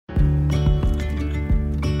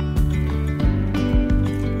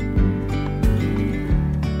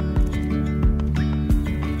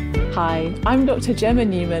Hi, I'm Dr. Gemma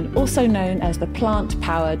Newman, also known as the Plant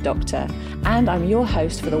Power Doctor, and I'm your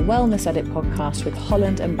host for the Wellness Edit podcast with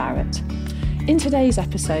Holland and Barrett. In today's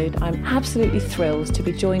episode, I'm absolutely thrilled to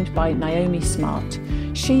be joined by Niomi Smart.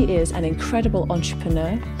 She is an incredible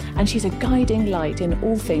entrepreneur, and she's a guiding light in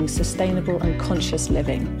all things sustainable and conscious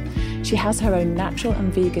living. She has her own natural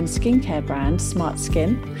and vegan skincare brand, Smart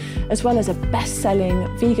Skin, as well as a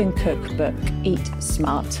best-selling vegan cookbook, Eat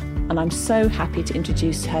Smart. And I'm so happy to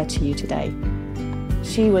introduce her to you today.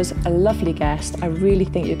 She was a lovely guest. I really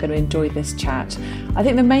think you're going to enjoy this chat. I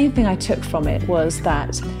think the main thing I took from it was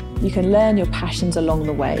that you can learn your passions along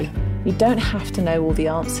the way. You don't have to know all the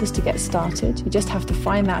answers to get started. You just have to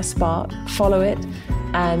find that spark, follow it,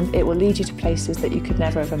 and it will lead you to places that you could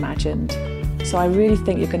never have imagined. So I really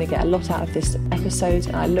think you're going to get a lot out of this episode,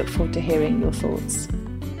 and I look forward to hearing your thoughts.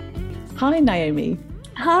 Hi, Niomi.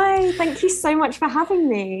 Hi, thank you so much for having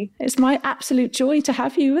me. It's my absolute joy to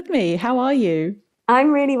have you with me. How are you?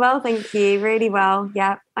 I'm really well, thank you. Really well.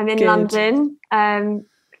 Yeah, I'm in London.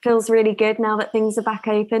 Feels really good now that things are back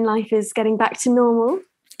open. Life is getting back to normal.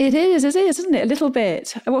 It is, isn't it? A little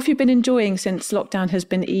bit. What have you been enjoying since lockdown has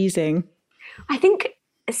been easing? I think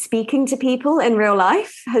speaking to people in real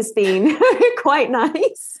life has been quite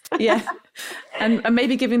nice. Yeah. And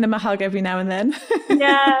maybe giving them a hug every now and then.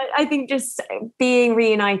 Yeah, I think just being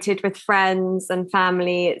reunited with friends and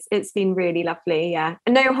family, it's been really lovely. Yeah.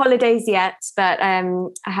 No holidays yet, but I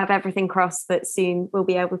have everything crossed that soon we'll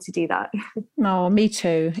be able to do that. Oh, me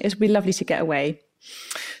too. It'll be lovely to get away.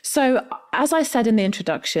 So, as I said in the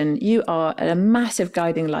introduction, you are a massive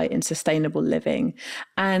guiding light in sustainable living.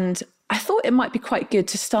 And I thought it might be quite good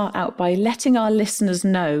to start out by letting our listeners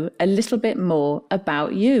know a little bit more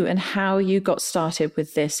about you and how you got started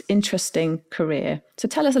with this interesting career. So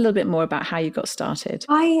tell us a little bit more about how you got started.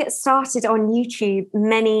 I started on YouTube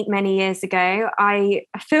many, many years ago. I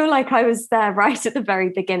feel like I was there right at the very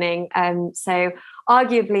beginning. So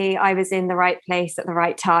arguably I was in the right place at the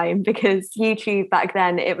right time, because YouTube back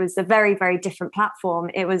then, it was a very, very different platform.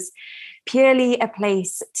 It was purely a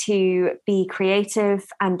place to be creative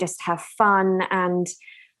and just have fun and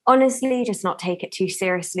honestly just not take it too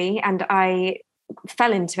seriously. And I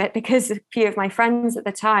fell into it because a few of my friends at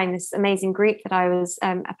the time, this amazing group that I was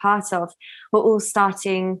a part of, were all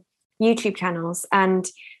starting YouTube channels. And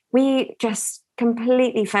we just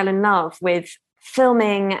completely fell in love with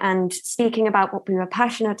filming and speaking about what we were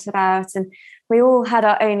passionate about. And we all had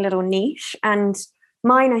our own little niche. And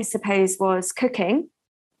mine, I suppose, was cooking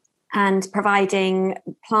and providing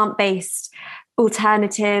plant-based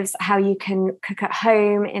alternatives, how you can cook at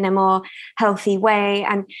home in a more healthy way.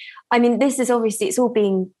 And I mean, this is obviously, it's all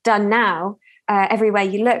being done now everywhere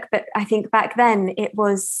you look. But I think back then it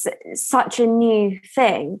was such a new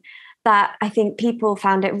thing that I think people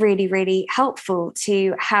found it really, really helpful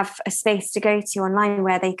to have a space to go to online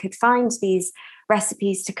where they could find these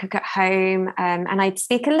recipes to cook at home. And I'd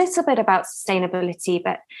speak a little bit about sustainability,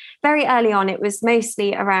 but very early on, it was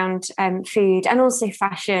mostly around food and also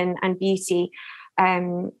fashion and beauty,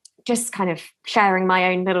 just kind of sharing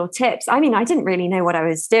my own little tips. I mean, I didn't really know what I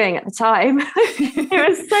was doing at the time. It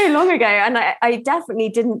was so long ago. And I definitely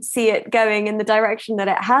didn't see it going in the direction that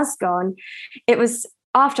it has gone. It was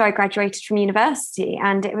after I graduated from university,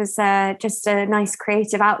 and it was just a nice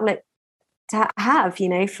creative outlet to have,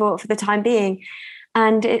 for the time being.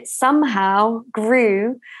 And it somehow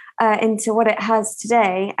grew into what it has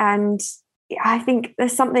today. And I think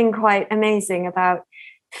there's something quite amazing about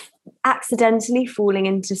accidentally falling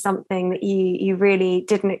into something that you really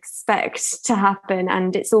didn't expect to happen.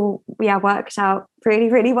 And it's all, worked out really,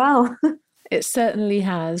 really well. It certainly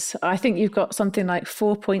has. I think you've got something like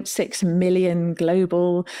 4.6 million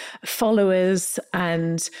global followers.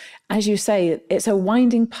 And as you say, it's a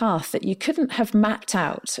winding path that you couldn't have mapped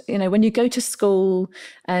out. When you go to school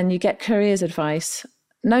and you get careers advice,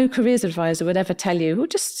 no careers advisor would ever tell you, well,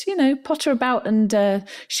 just, potter about and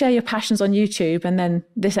share your passions on YouTube. And then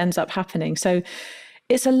this ends up happening. So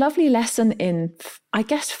it's a lovely lesson in, I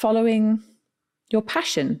guess, following your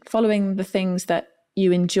passion, following the things that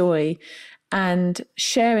you enjoy, and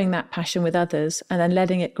sharing that passion with others and then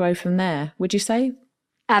letting it grow from there. Would you say?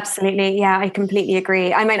 Absolutely. Yeah, I completely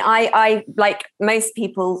agree. I mean, I like most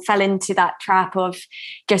people fell into that trap of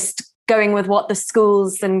just going with what the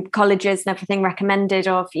schools and colleges and everything recommended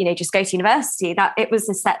of, just go to university, that it was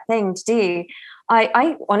a set thing to do.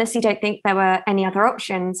 I honestly don't think there were any other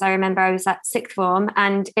options. I remember I was at sixth form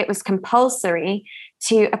and it was compulsory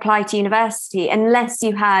to apply to university unless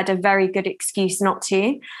you had a very good excuse not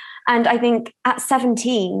to. And I think at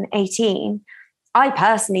 17, 18, I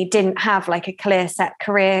personally didn't have like a clear set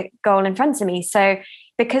career goal in front of me. So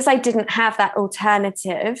because I didn't have that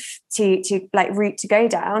alternative to like route to go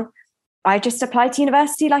down, I just applied to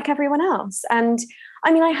university like everyone else. And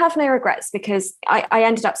I mean, I have no regrets because I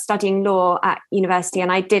ended up studying law at university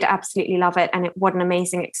and I did absolutely love it. And what an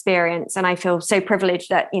amazing experience. And I feel so privileged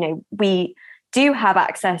that, you know, we do have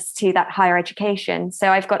access to that higher education.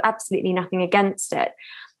 So I've got absolutely nothing against it.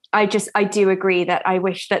 I do agree that I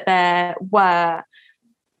wish that there were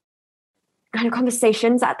kind of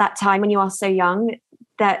conversations at that time when you are so young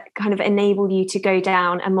that kind of enable you to go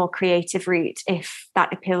down a more creative route if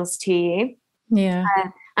that appeals to you. Yeah.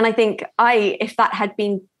 And I think if that had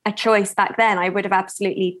been a choice back then, I would have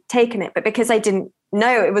absolutely taken it. But because I didn't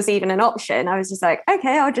know it was even an option, I was just like,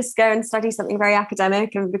 okay, I'll just go and study something very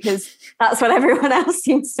academic, and because that's what everyone else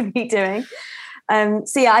seems to be doing.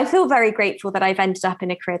 So yeah, I feel very grateful that I've ended up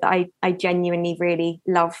in a career that I genuinely really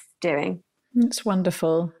love doing. It's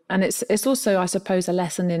wonderful. And it's also, I suppose, a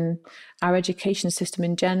lesson in our education system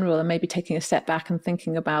in general, and maybe taking a step back and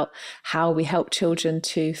thinking about how we help children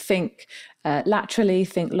to think laterally,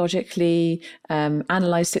 think logically,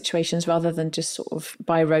 analyze situations rather than just sort of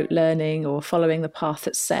by rote learning or following the path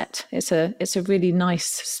that's set. It's a really nice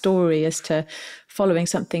story as to following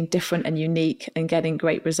something different and unique and getting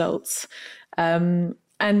great results. And,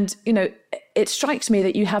 you know, it strikes me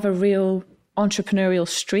that you have a real entrepreneurial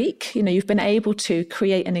streak. You know, you've been able to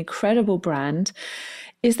create an incredible brand.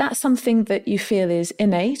 Is that something that you feel is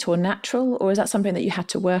innate or natural, or is that something that you had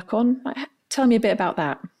to work on? Tell me a bit about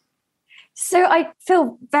that. So I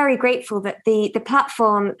feel very grateful that the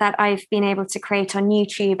platform that I've been able to create on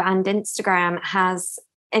YouTube and Instagram has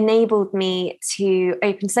enabled me to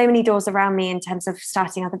open so many doors around me in terms of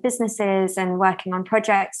starting other businesses and working on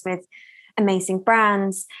projects with amazing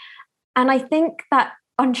brands. And I think that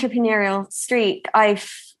entrepreneurial streak I've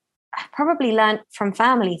probably learned from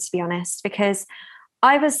family, to be honest, because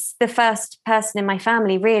I was the first person in my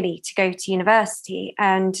family really to go to university,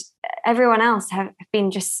 and everyone else have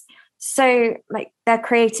been just so like, they're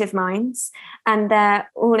creative minds and they're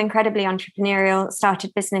all incredibly entrepreneurial,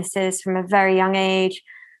 started businesses from a very young age.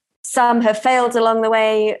 Some have failed along the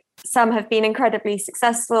way, some have been incredibly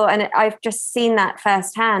successful, and I've just seen that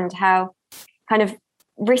firsthand, how kind of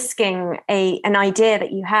risking an idea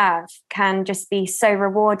that you have can just be so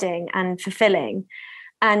rewarding and fulfilling.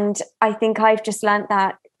 And I think I've just learned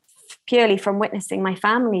that purely from witnessing my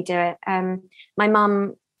family do it. My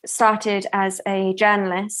mum started as a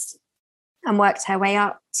journalist and worked her way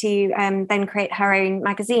up to then create her own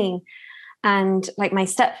magazine. And like my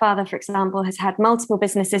stepfather, for example, has had multiple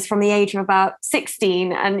businesses from the age of about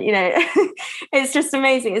 16. And, you know, it's just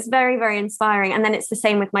amazing. It's very, very inspiring. And then it's the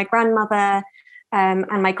same with my grandmother and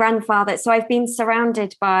my grandfather. So I've been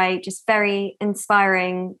surrounded by just very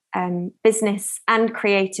inspiring business and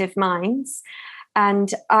creative minds.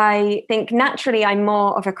 And I think naturally I'm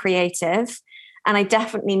more of a creative, and I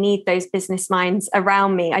definitely need those business minds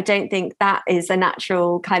around me. I don't think that is a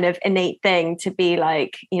natural kind of innate thing to be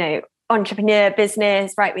like, you know, entrepreneur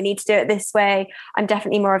business, right? We need to do it this way. I'm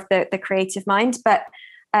definitely more of the creative mind, but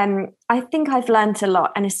I think I've learned a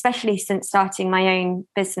lot, and especially since starting my own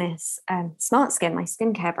business, Smart Skin, my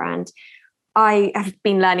skincare brand, I have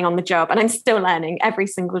been learning on the job, and I'm still learning every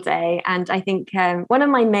single day. And I think one of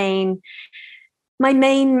my main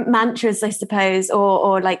mantras, I suppose,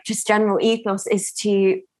 or like just general ethos, is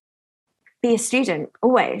to be a student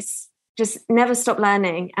always. Just never stop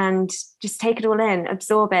learning and just take it all in,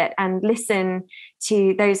 absorb it, and listen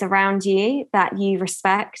to those around you that you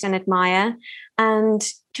respect and admire, and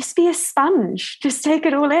just be a sponge. Just take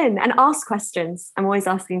it all in and ask questions. I'm always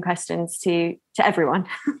asking questions to everyone.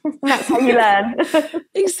 That's how you learn.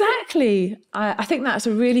 Exactly. I think that's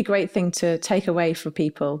a really great thing to take away for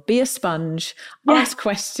people. Be a sponge, ask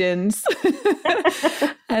questions,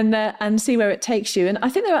 and see where it takes you. And I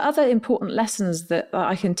think there are other important lessons that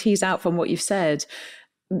I can tease out from what you've said.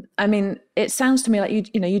 I mean, it sounds to me like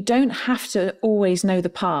you don't have to always know the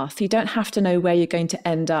path. You don't have to know where you're going to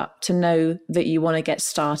end up to know that you want to get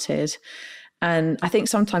started. And I think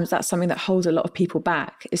sometimes that's something that holds a lot of people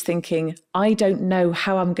back, is thinking, I don't know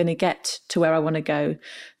how I'm going to get to where I want to go,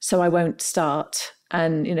 so I won't start.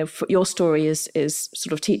 And, you know, your story is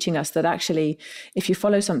sort of teaching us that actually, if you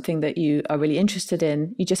follow something that you are really interested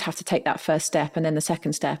in, you just have to take that first step, and then the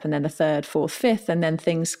second step, and then the third, fourth, fifth, and then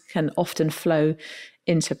things can often flow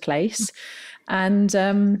into place. And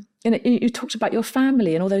you talked about your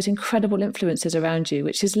family and all those incredible influences around you,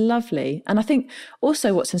 which is lovely. And I think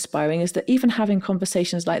also what's inspiring is that even having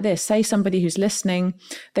conversations like this, say somebody who's listening,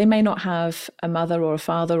 they may not have a mother or a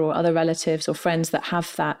father or other relatives or friends that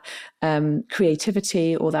have that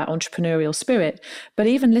creativity or that entrepreneurial spirit. But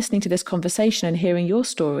even listening to this conversation and hearing your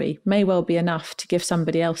story may well be enough to give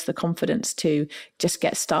somebody else the confidence to just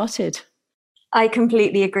get started. I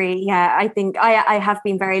completely agree. Yeah, I think I have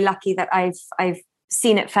been very lucky that I've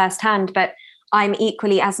seen it firsthand, but I'm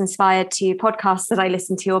equally as inspired to podcasts that I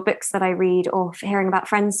listen to or books that I read or hearing about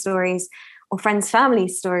friends' stories or friends' family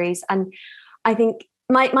stories. And I think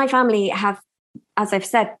my family have, as I've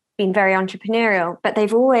said, been very entrepreneurial, but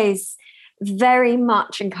they've always very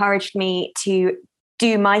much encouraged me to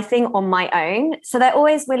do my thing on my own. So they're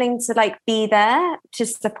always willing to like be there to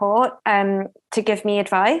support, to give me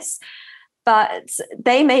advice. But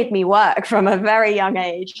they made me work from a very young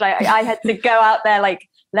age. Like I had to go out there, like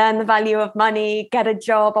learn the value of money, get a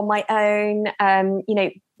job on my own,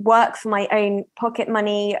 work for my own pocket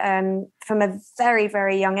money from a very,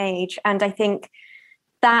 very young age. And I think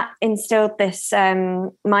that instilled this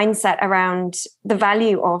mindset around the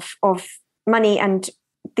value of money and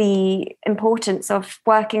the importance of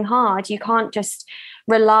working hard. You can't just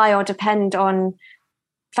rely or depend on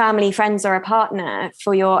family, friends, or a partner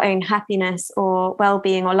for your own happiness or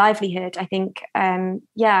well-being or livelihood. I think,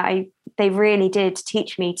 they really did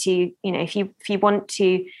teach me to, if you want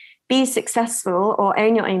to be successful or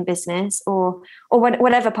own your own business or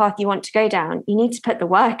whatever path you want to go down, you need to put the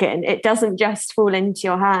work in. It doesn't just fall into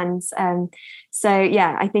your hands.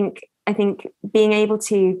 I think being able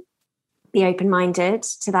to be open-minded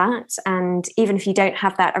to that, and even if you don't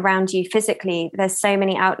have that around you physically, there's so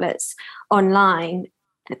many outlets online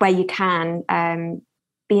where you can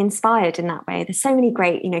be inspired in that way. There's so many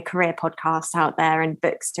great, career podcasts out there and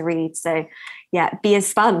books to read. So yeah, be a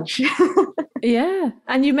sponge. Yeah.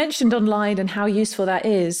 And you mentioned online and how useful that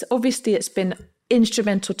is. Obviously, it's been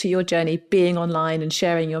instrumental to your journey being online and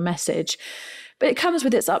sharing your message, but it comes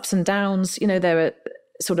with its ups and downs. There are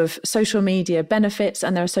sort of social media benefits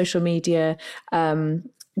and there are social media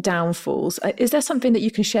downfalls. Is there something that you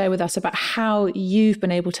can share with us about how you've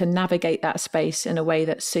been able to navigate that space in a way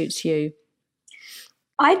that suits you?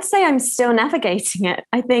 I'd say I'm still navigating it.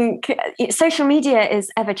 I think social media is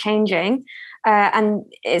ever changing, and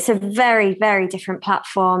it's a very, very different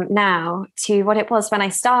platform now to what it was when I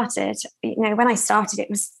started. When I started, it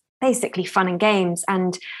was basically fun and games,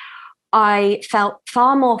 and I felt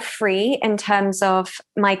far more free in terms of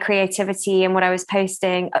my creativity and what I was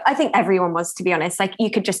posting. I think everyone was, to be honest. Like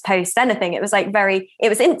you could just post anything. It was it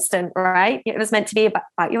was instant, right? It was meant to be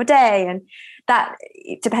about your day, and that,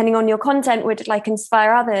 depending on your content, would like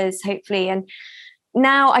inspire others, hopefully. And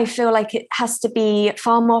now I feel like it has to be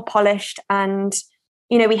far more polished. And,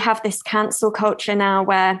 we have this cancel culture now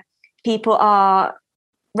where people are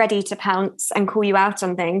ready to pounce and call you out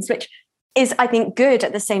on things, which is, I think, good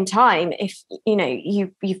at the same time if,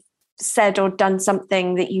 you've said or done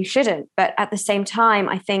something that you shouldn't. But at the same time,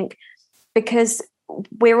 I think because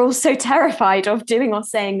we're all so terrified of doing or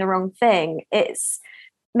saying the wrong thing, it's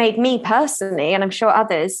made me personally, and I'm sure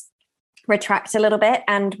others, retract a little bit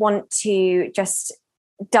and want to just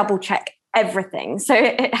double check everything. So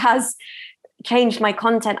it has changed my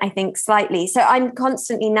content, I think, slightly. So I'm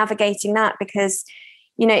constantly navigating that because,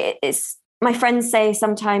 it's, my friends say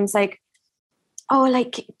sometimes like, oh,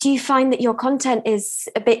 like, do you find that your content is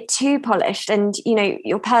a bit too polished and,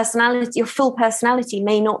 your personality, your full personality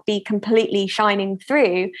may not be completely shining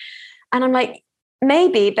through? And I'm like,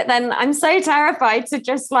 maybe, but then I'm so terrified to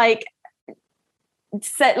just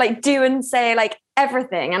do and say like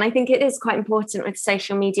everything. And I think it is quite important with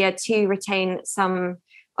social media to retain some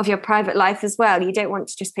of your private life as well. You don't want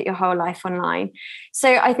to just put your whole life online.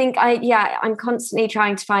 So I think I'm constantly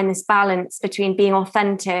trying to find this balance between being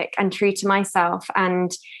authentic and true to myself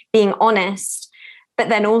and being honest. But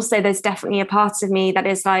then also there's definitely a part of me that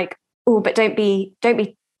is like, oh, but don't be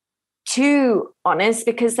too honest,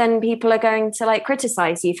 because then people are going to like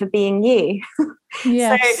criticize you for being you.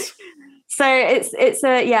 Yes. So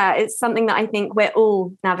it's something that I think we're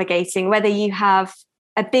all navigating, whether you have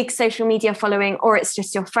a big social media following or it's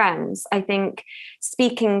just your friends. I think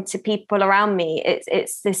speaking to people around me,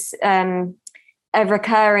 it's this a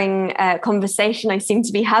recurring conversation I seem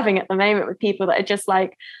to be having at the moment with people that are just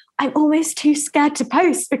like, I'm almost too scared to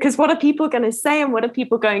post because what are people going to say and what are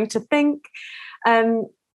people going to think? And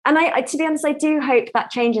I, to be honest, I do hope that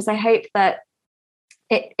changes. I hope that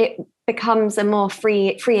it becomes a more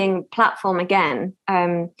freeing platform again.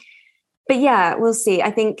 But yeah, we'll see.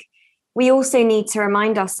 I think we also need to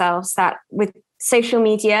remind ourselves that with social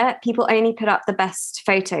media, people only put up the best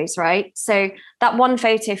photos, right? So that one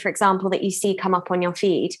photo, for example, that you see come up on your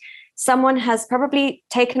feed, someone has probably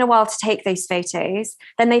taken a while to take those photos.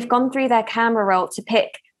 Then they've gone through their camera roll to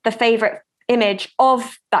pick the favorite image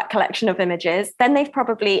of that collection of images. Then they've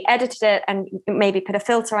probably edited it and maybe put a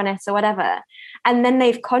filter on it or whatever. And then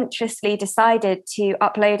they've consciously decided to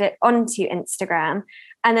upload it onto Instagram.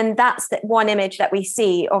 And then that's the one image that we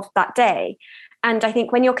see of that day. And I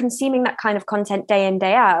think when you're consuming that kind of content day in,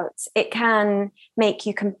 day out, it can make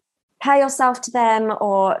you compare yourself to them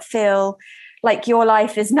or feel like your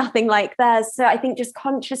life is nothing like theirs. So I think just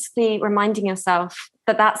consciously reminding yourself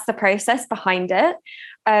that that's the process behind it.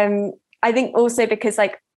 I think also because,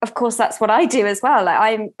 like, of course, that's what I do as well.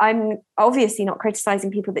 Like, I'm obviously not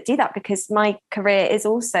criticizing people that do that, because my career is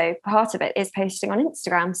also part of it is posting on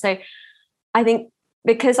Instagram. So I think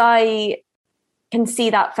because I can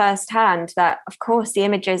see that firsthand, that of course the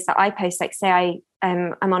images that I post, like say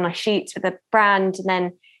I'm on a shoot with a brand, and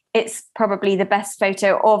then it's probably the best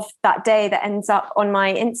photo of that day that ends up on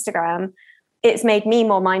my Instagram. It's made me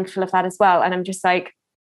more mindful of that as well. And I'm just like,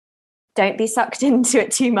 don't be sucked into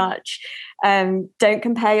it too much. Don't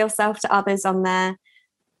compare yourself to others on there,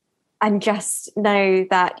 and just know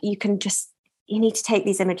that you need to take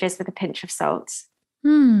these images with a pinch of salt.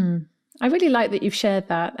 I really like that you've shared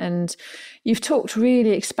that, and you've talked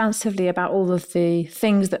really expansively about all of the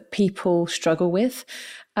things that people struggle with.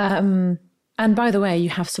 And by the way, you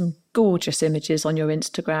have some gorgeous images on your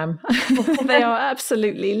Instagram. They are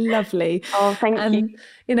absolutely lovely. Oh, thank you.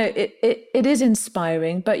 You know, it is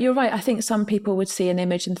inspiring, but you're right. I think some people would see an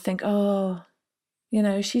image and think, oh, you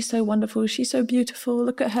know, she's so wonderful. She's so beautiful.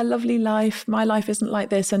 Look at her lovely life. My life isn't like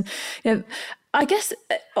this. And, you know, I guess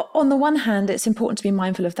on the one hand, it's important to be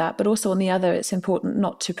mindful of that, but also on the other, it's important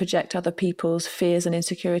not to project other people's fears and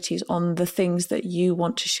insecurities on the things that you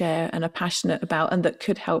want to share and are passionate about and that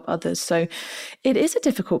could help others. So it is a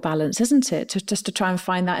difficult balance, isn't it? Just to try and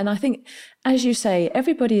find that. And I think, as you say,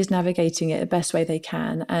 everybody is navigating it the best way they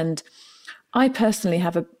can. And I personally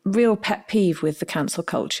have a real pet peeve with the cancel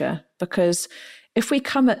culture, because if we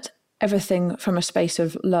come at everything from a space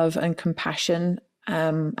of love and compassion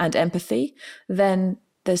and empathy, then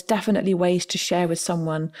there's definitely ways to share with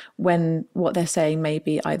someone when what they're saying may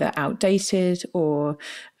be either outdated or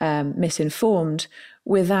misinformed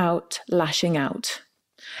without lashing out.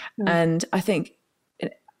 And I think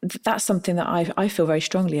that's something that I feel very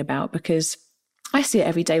strongly about, because I see it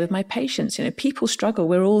every day with my patients. You know, people struggle.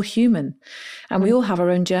 We're all human, and we all have our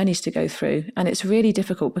own journeys to go through. And it's really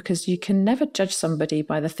difficult because you can never judge somebody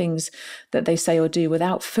by the things that they say or do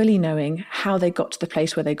without fully knowing how they got to the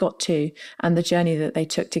place where they got to and the journey that they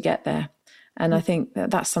took to get there. And I think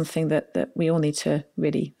that that's something that we all need to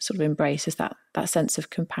really sort of embrace, is that sense of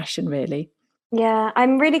compassion, really. Yeah,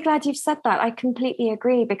 I'm really glad you've said that. I completely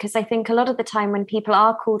agree, because I think a lot of the time when people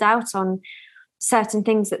are called out on certain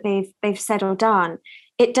things that they've said or done,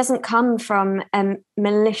 it doesn't come from a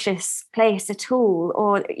malicious place at all,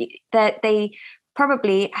 or that they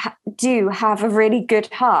probably do have a really good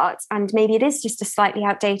heart, and maybe it is just a slightly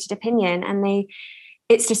outdated opinion, and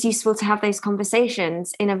it's just useful to have those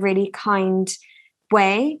conversations in a really kind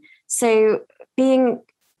way. So being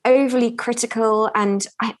overly critical and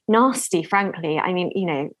nasty, frankly, I mean, you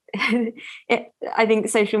know, I think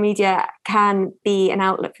social media can be an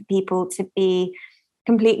outlet for people to be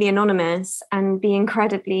completely anonymous and be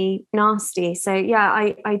incredibly nasty. So yeah,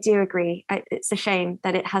 I do agree. It's a shame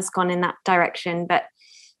that it has gone in that direction, but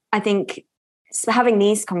I think having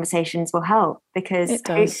these conversations will help, because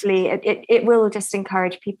hopefully it will just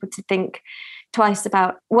encourage people to think twice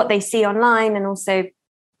about what they see online, and also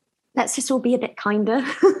let's just all be a bit kinder.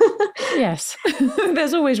 Yes,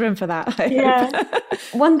 there's always room for that.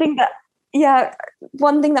 One thing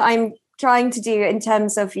that I'm trying to do in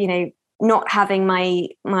terms of, you know, not having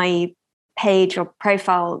my page or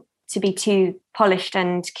profile to be too polished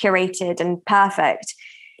and curated and perfect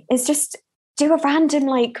is just do a random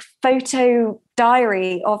like photo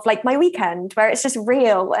diary of like my weekend, where it's just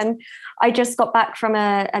real. And I just got back from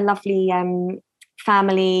a lovely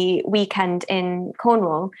family weekend in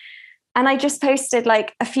Cornwall. And I just posted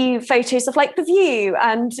like a few photos of like the view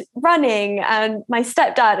and running and my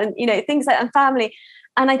stepdad and, you know, things like that, and family.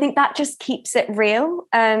 And I think that just keeps it real.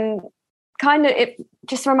 It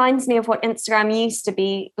just reminds me of what Instagram used to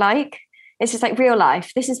be like. It's just like real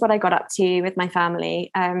life. This is what I got up to with my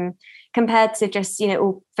family, compared to just, you know,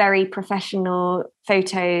 all very professional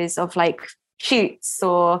photos of like shoots,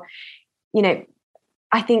 or, you know,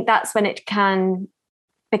 I think that's when it can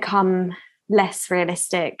become less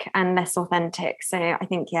realistic and less authentic. So I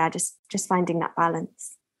think, just finding that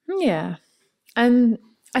balance. Yeah. And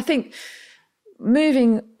I think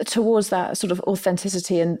moving towards that sort of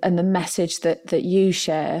authenticity and the message that you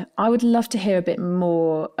share, I would love to hear a bit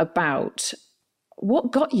more about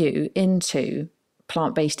what got you into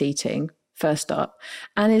plant-based eating first up.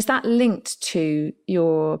 And is that linked to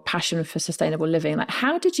your passion for sustainable living? Like,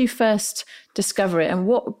 how did you first discover it and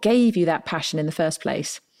what gave you that passion in the first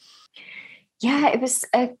place? Yeah, it was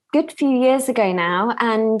a good few years ago now.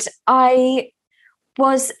 And I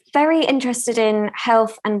was very interested in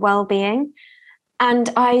health and well-being.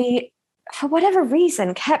 And I, for whatever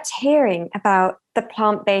reason, kept hearing about the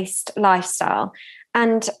plant-based lifestyle.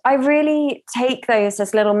 And I really take those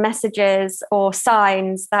as little messages or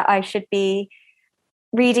signs that I should be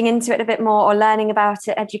reading into it a bit more or learning about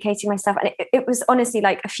it, educating myself. And it was honestly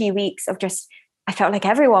like a few weeks of just, I felt like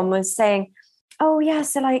everyone was saying, oh, yeah,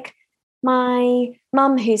 so like my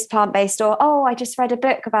mum who's plant-based, or, oh, I just read a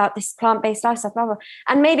book about this plant-based lifestyle, blah, blah.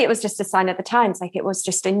 And maybe it was just a sign of the times, like it was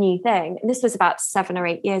just a new thing. And this was about 7 or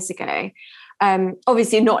 8 years ago.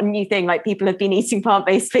 Obviously not a new thing, like people have been eating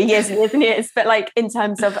plant-based for years and years and years, but like in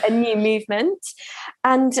terms of a new movement.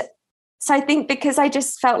 And so I think because I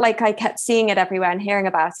just felt like I kept seeing it everywhere and hearing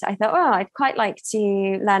about it, I thought, oh, I'd quite like to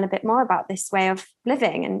learn a bit more about this way of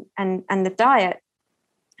living and the diet.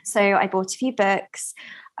 So I bought a few books.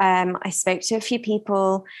 I spoke to a few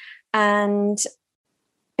people, and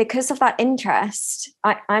because of that interest,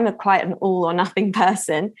 I'm quite an all or nothing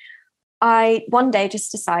person. I one day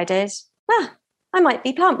just decided, I might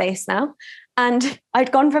be plant-based now. And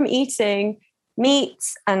I'd gone from eating meat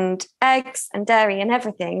and eggs and dairy and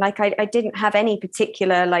everything. Like I didn't have any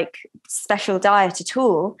particular like special diet at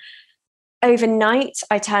all. Overnight,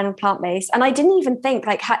 I turned plant-based, and I didn't even think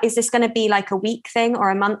like, is this going to be like a week thing or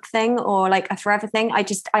a month thing or like a forever thing?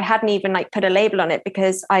 I hadn't even like put a label on it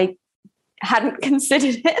because I hadn't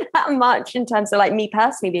considered it that much in terms of like me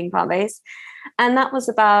personally being plant-based. And that was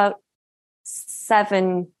about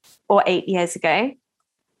 7 or 8 years ago.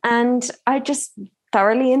 And I just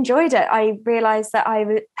thoroughly enjoyed it. I realized that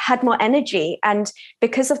I had more energy. And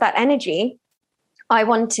because of that energy, I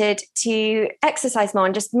wanted to exercise more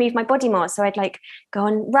and just move my body more. So I'd like go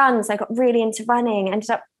on runs. I got really into running, ended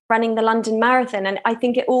up running the London Marathon. And I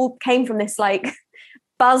think it all came from this like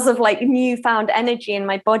buzz of like newfound energy in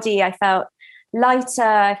my body. I felt lighter.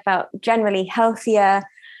 I felt generally healthier.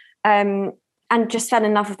 And just fell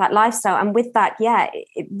in love with that lifestyle. And with that,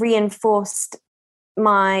 it reinforced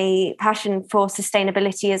my passion for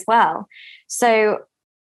sustainability as well. So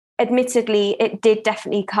admittedly, it did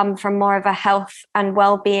definitely come from more of a health and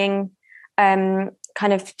well-being kind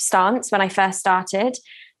of stance when I first started.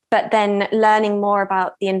 But then learning more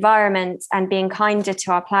about the environment and being kinder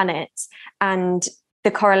to our planet and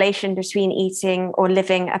the correlation between eating or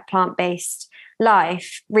living a plant-based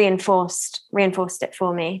life reinforced it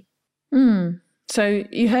for me. So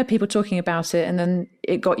you heard people talking about it and then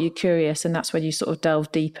it got you curious, and that's when you sort of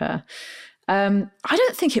delved deeper. I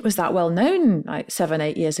don't think it was that well known like 7,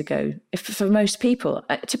 8 years ago. If for most people,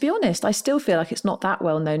 to be honest, I still feel like it's not that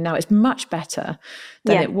well known now. It's much better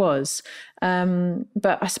than it was.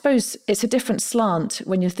 But I suppose it's a different slant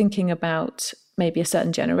when you're thinking about maybe a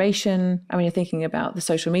certain generation, and when you're thinking about the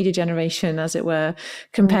social media generation, as it were,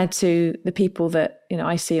 compared to the people that, you know,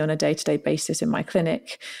 I see on a day-to-day basis in my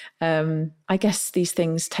clinic. I guess these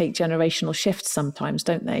things take generational shifts sometimes,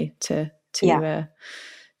 don't they, to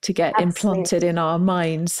get Absolutely. implanted in our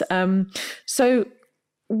minds. So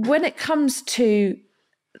when it comes to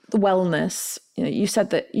wellness, you know, you said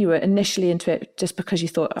that you were initially into it just because you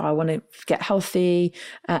thought, oh, I want to get healthy,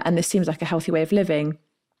 and this seems like a healthy way of living.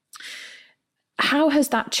 How has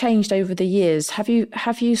that changed over the years? Have you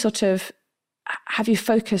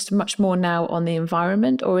focused much more now on the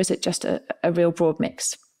environment, or is it just a real broad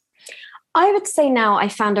mix? I would say now I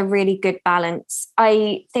found a really good balance.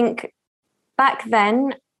 I think back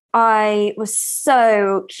then I was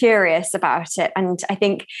so curious about it. And I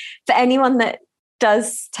think for anyone that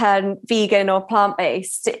does turn vegan or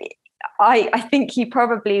plant-based, I think you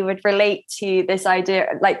probably would relate to this idea,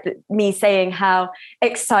 like me saying how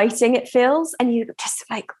exciting it feels. And you just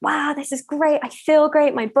like, wow, this is great. I feel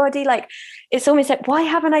great. My body, like, it's almost like, why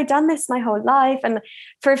haven't I done this my whole life? And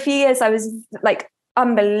for a few years, I was like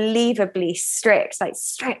unbelievably strict, like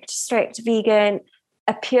strict vegan,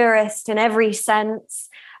 a purist in every sense,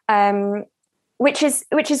 which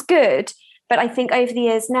is good. But I think over the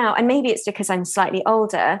years now, and maybe it's because I'm slightly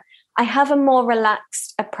older, I have a more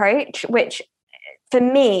relaxed approach, which for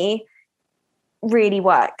me really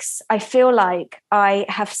works. I feel like I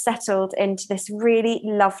have settled into this really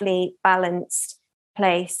lovely, balanced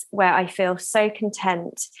place where I feel so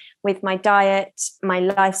content with my diet, my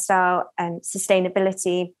lifestyle, and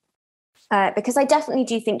sustainability. Because I definitely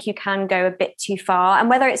do think you can go a bit too far. And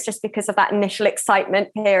whether it's just because of that initial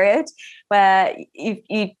excitement period where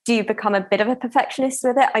you do become a bit of a perfectionist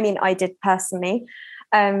with it. I mean, I did personally.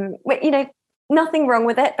 Nothing wrong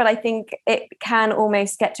with it, but I think it can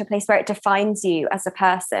almost get to a place where it defines you as a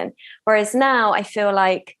person. Whereas now I feel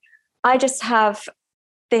like I just have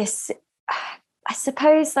this, I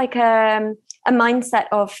suppose, like a mindset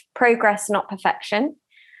of progress, not perfection.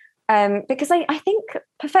 Because I think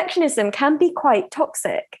perfectionism can be quite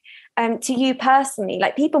toxic to you personally.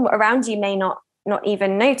 Like people around you may not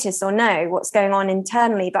even notice or know what's going on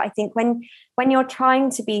internally. But I think when you're trying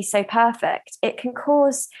to be so perfect, it can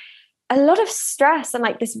cause a lot of stress and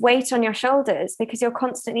like this weight on your shoulders, because you're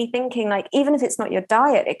constantly thinking, like, even if it's not your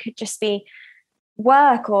diet, it could just be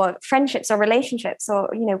work or friendships or relationships or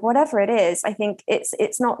whatever it is. I think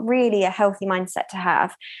it's not really a healthy mindset to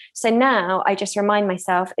have. So now I just remind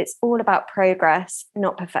myself it's all about progress,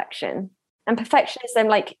 not perfection. And perfectionism,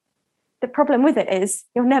 like, the problem with it is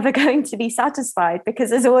you're never going to be satisfied because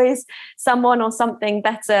there's always someone or something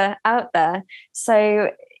better out there. So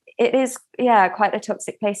it is, quite a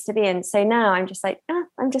toxic place to be in. So now I'm just like,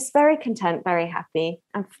 I'm just very content, very happy.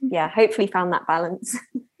 I've hopefully found that balance.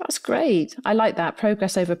 That's great. I like that,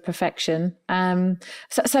 progress over perfection. So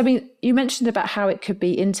I mean, you mentioned about how it could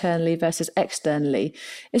be internally versus externally.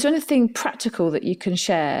 Is there anything practical that you can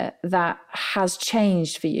share that has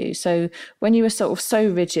changed for you? So when you were sort of so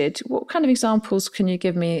rigid, what kind of examples can you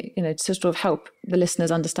give me, to sort of help the listeners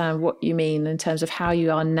understand what you mean in terms of how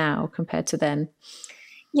you are now compared to then?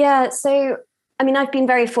 Yeah. So, I mean, I've been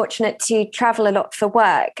very fortunate to travel a lot for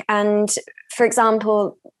work. And for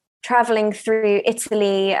example, traveling through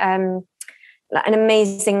Italy, an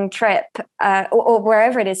amazing trip, or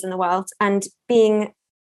wherever it is in the world, and being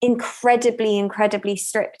incredibly, incredibly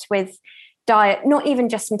strict with diet, not even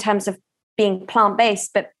just in terms of being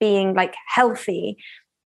plant-based, but being like healthy.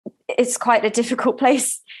 It's quite a difficult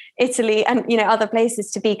place, Italy, and other places,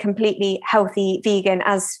 to be completely healthy vegan,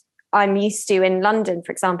 as I'm used to in London,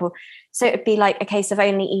 for example. So it'd be like a case of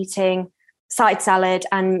only eating side salad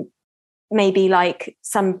and maybe like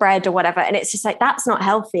some bread or whatever. And it's just like, that's not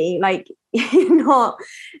healthy. Like, you're not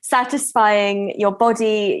satisfying your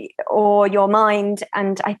body or your mind.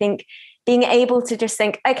 And I think being able to just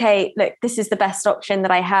think, okay, look, this is the best option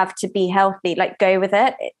that I have to be healthy, like, go with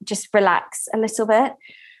it, just relax a little bit.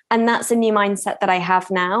 And that's a new mindset that I have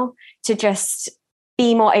now, to just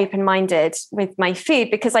be more open-minded with my food,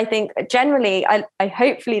 because I think generally I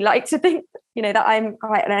hopefully like to think, that I'm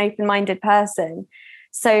quite an open-minded person.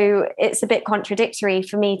 So it's a bit contradictory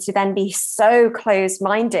for me to then be so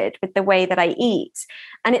closed-minded with the way that I eat.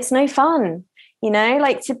 And it's no fun,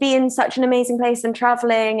 like, to be in such an amazing place and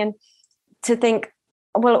traveling, and to think,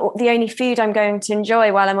 well, the only food I'm going to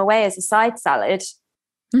enjoy while I'm away is a side salad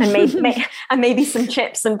and maybe some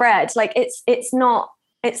chips and bread. Like, it's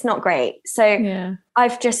not great. So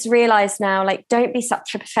I've just realized now, like, don't be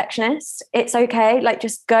such a perfectionist. It's okay. Like,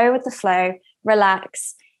 just go with the flow,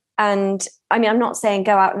 relax. And I mean, I'm not saying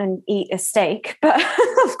go out and eat a steak, but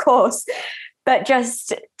of course, but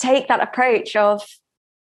just take that approach of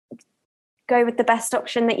go with the best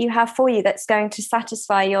option that you have for you, that's going to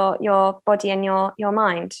satisfy your body and your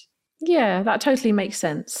mind. Yeah, that totally makes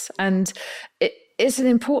sense. And it's an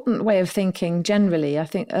important way of thinking generally. I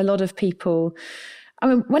think a lot of people, I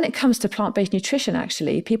mean, when it comes to plant-based nutrition,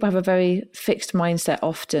 actually, people have a very fixed mindset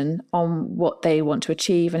often on what they want to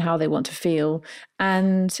achieve and how they want to feel.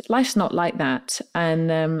 And life's not like that.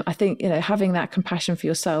 And I think, having that compassion for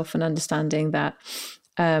yourself and understanding that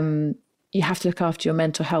you have to look after your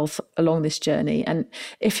mental health along this journey. And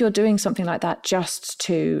if you're doing something like that just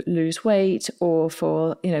to lose weight, or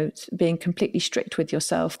for, being completely strict with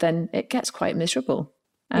yourself, then it gets quite miserable.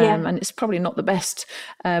 And it's probably not the best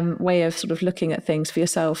way of sort of looking at things for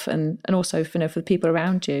yourself and also for the people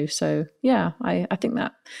around you. So I think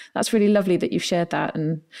that's really lovely that you've shared that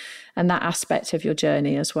and that aspect of your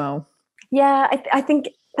journey as well. Yeah, I think,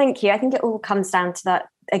 thank you. I think it all comes down to that,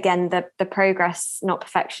 again, the progress, not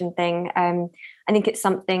perfection thing. I think it's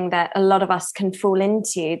something that a lot of us can fall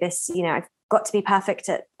into, this, I've got to be perfect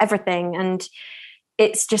at everything. And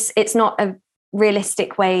it's not a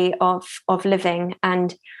realistic way of living.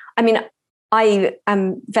 And I mean, I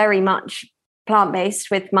am very much plant-based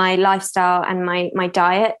with my lifestyle and my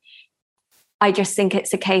diet. I just think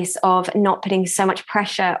it's a case of not putting so much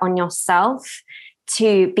pressure on yourself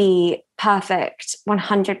to be perfect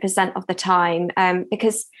 100% of the time,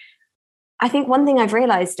 because I think one thing I've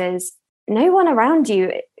realized is no one around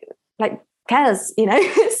you, like, cares?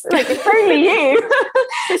 It's like, it's only you.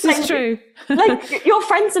 This is true. Like, your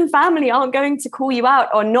friends and family aren't going to call you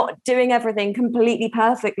out on not doing everything completely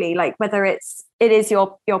perfectly. Like, whether it is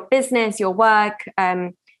your business, your work,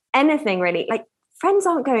 anything really. Like, friends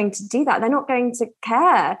aren't going to do that. They're not going to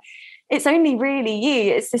care. It's only really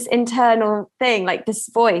you. It's this internal thing, like this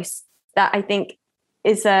voice that I think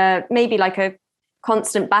is maybe like a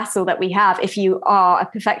constant battle that we have if you are a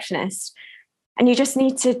perfectionist. And you just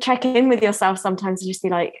need to check in with yourself sometimes and just be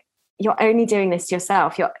like, you're only doing this to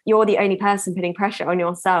yourself. You're the only person putting pressure on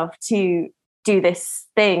yourself to do this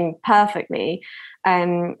thing perfectly.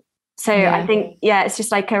 I think, it's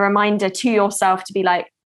just like a reminder to yourself to be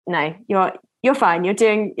like, no, you're fine. You're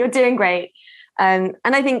doing great. And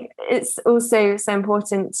I think it's also so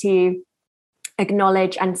important to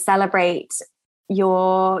acknowledge and celebrate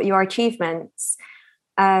your achievements.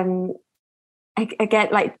 Again,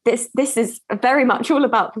 like this is very much all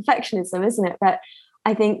about perfectionism, isn't it? But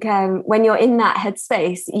I think when you're in that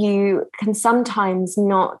headspace, you can sometimes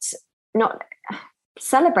not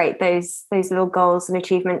celebrate those little goals and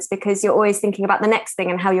achievements, because you're always thinking about the next thing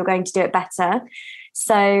and how you're going to do it better.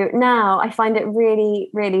 So now I find it really,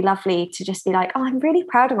 really lovely to just be like, oh, I'm really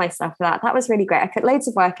proud of myself for that. That was really great. I put loads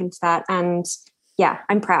of work into that, and yeah,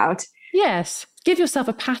 I'm proud. Yes. Give yourself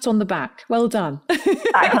a pat on the back. Well done.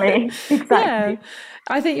 Exactly. Yeah,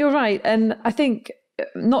 I think you're right. And I think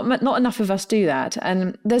not enough of us do that.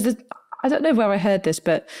 And I don't know where I heard this,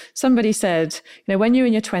 but somebody said, when you're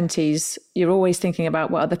in your 20s, you're always thinking about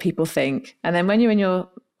what other people think. And then when you're in your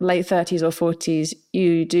late 30s or 40s,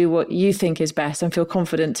 you do what you think is best and feel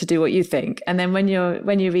confident to do what you think. And then when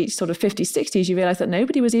you reach sort of 50s, 60s, you realize that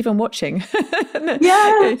nobody was even watching.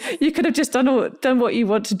 Yeah. You could have just done what you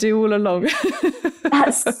want to do all along.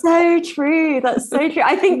 That's so true. That's so true.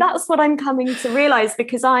 I think that's what I'm coming to realize,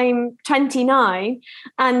 because I'm 29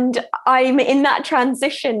 and I'm in that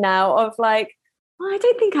transition now of like, I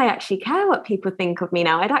don't think I actually care what people think of me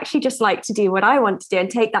now. I'd actually just like to do what I want to do and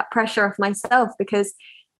take that pressure off myself, because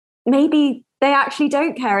maybe they actually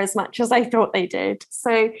don't care as much as I thought they did.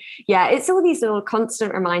 So yeah, it's all these little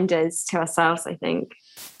constant reminders to ourselves, I think.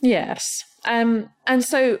 Yes. And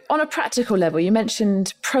so on a practical level, you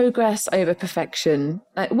mentioned progress over perfection.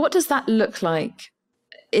 What does that look like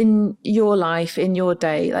in your life, in your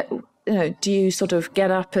day? Like, do you sort of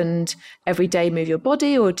get up and every day move your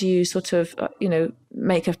body, or do you sort of,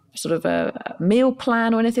 make a sort of a meal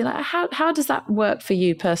plan or anything like that? How does that work for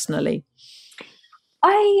you personally?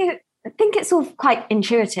 I think it's all quite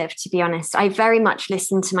intuitive, to be honest. I very much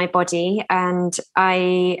listen to my body, and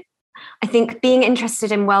I think being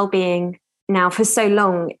interested in well-being now for so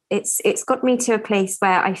long, it's got me to a place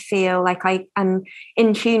where I feel like I am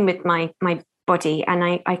in tune with my body, and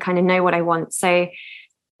I kind of know what I want. So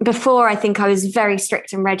before, I think I was very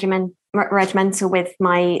strict and regimental with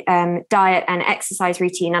my diet and exercise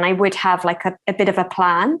routine, and I would have like a bit of a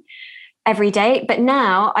plan every day. But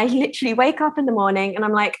now I literally wake up in the morning and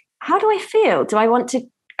I'm like, how do I feel? Do I want to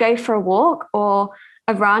go for a walk or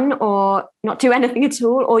a run or not do anything at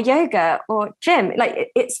all, or yoga or gym?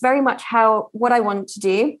 Like, it's very much what I want to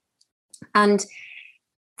do. And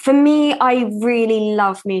for me, I really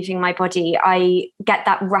love moving my body. I get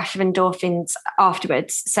that rush of endorphins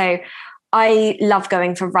afterwards. So I love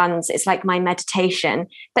going for runs. It's like my meditation.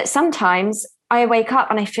 But sometimes I wake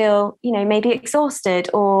up and I feel, maybe exhausted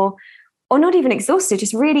or not even exhausted,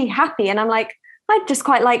 just really happy. And I'm like, I'd just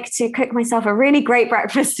quite like to cook myself a really great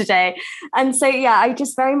breakfast today. And so, yeah, I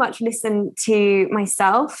just very much listen to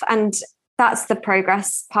myself. And that's the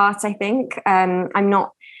progress part, I think.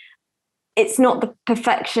 It's not the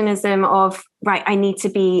perfectionism of, right, I need to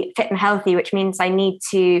be fit and healthy, which means I need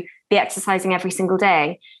to be exercising every single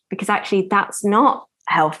day, because actually that's not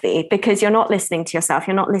healthy, because you're not listening to yourself.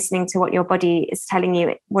 You're not listening to what your body is telling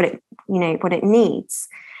you, what it needs.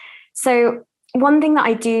 So one thing that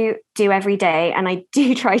I do every day, and I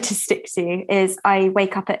do try to stick to, is I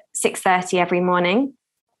wake up at 6:30 every morning.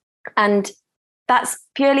 And that's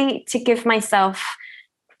purely to give myself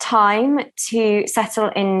time to settle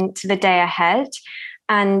into the day ahead.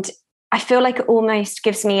 And I feel like it almost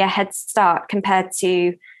gives me a head start compared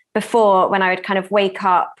to before, when I would kind of wake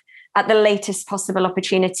up at the latest possible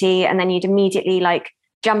opportunity, and then you'd immediately like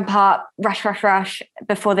jump up, rush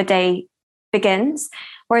before the day begins.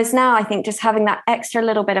 Whereas now I think just having that extra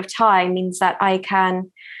little bit of time means that I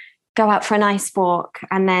can go out for a nice walk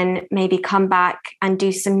and then maybe come back and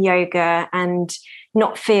do some yoga and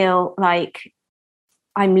not feel like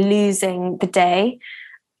I'm losing the day.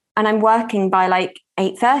 And I'm working by like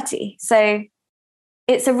 8:30. So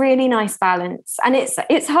it's a really nice balance. And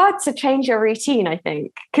it's hard to change your routine, I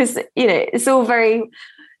think, because, it's all very,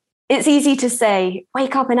 it's easy to say,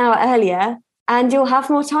 wake up an hour earlier and you'll have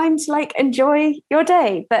more time to like enjoy your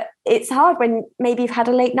day. But it's hard when maybe you've had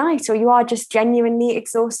a late night or you are just genuinely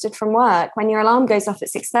exhausted from work. When your alarm goes off at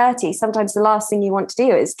 6:30, sometimes the last thing you want to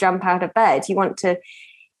do is jump out of bed. You want to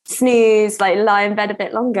snooze, like lie in bed a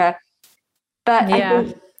bit longer. But yeah, I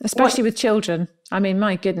think especially with children. I mean,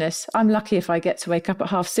 my goodness, I'm lucky if I get to wake up at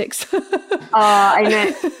 6:30. I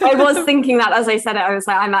know. I was thinking that as I said it, I was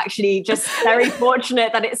like, I'm actually just very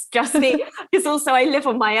fortunate that it's just me. Because also I live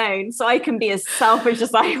on my own, so I can be as selfish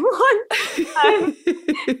as I want,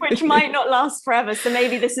 which might not last forever. So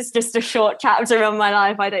maybe this is just a short chapter of my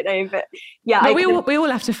life. I don't know, but yeah. But we all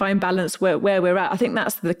have to find balance where we're at. I think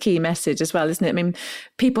that's the key message as well, isn't it? I mean,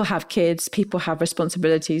 people have kids, people have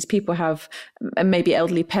responsibilities, people have maybe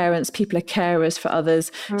elderly parents, people are carers for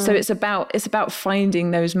others. So it's about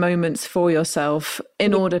finding those moments for yourself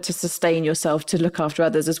in order to sustain yourself, to look after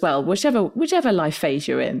others as well, whichever life phase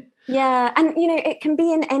you're in. Yeah. And, it can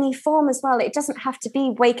be in any form as well. It doesn't have to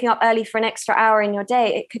be waking up early for an extra hour in your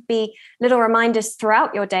day. It could be little reminders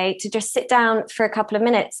throughout your day to just sit down for a couple of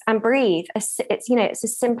minutes and breathe. It's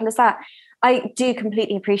as simple as that. I do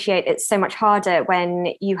completely appreciate it's so much harder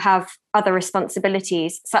when you have other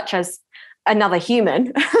responsibilities, such as another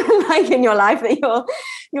human like in your life that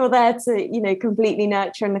you're there to, completely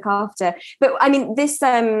nurture and look after. But I mean, this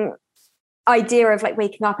idea of like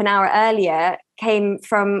waking up an hour earlier came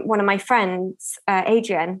from one of my friends,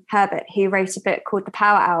 Adrienne Herbert, who wrote a book called The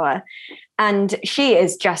Power Hour. And she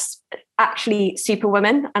is just actually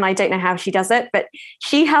superwoman. And I don't know how she does it, but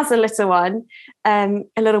she has a little one, a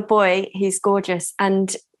little boy who's gorgeous.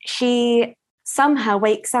 And she somehow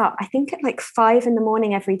wakes up, I think at like 5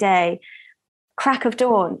 a.m. every day, crack of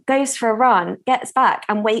dawn, goes for a run, gets back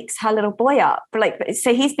and wakes her little boy up.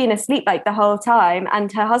 So he's been asleep like the whole time,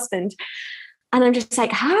 and her husband. And I'm just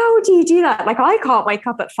like, how do you do that? Like, I can't wake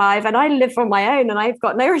up at 5 and I live on my own and I've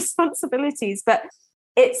got no responsibilities. But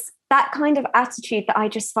it's that kind of attitude that I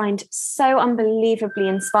just find so unbelievably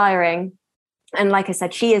inspiring. And like I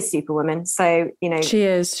said, she is superwoman. So, She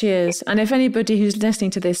is. And if anybody who's listening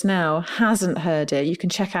to this now hasn't heard it, you can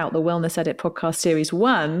check out the Wellness Edit podcast series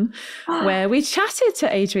 1, where we chatted to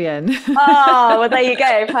Adrienne. Oh, well, there you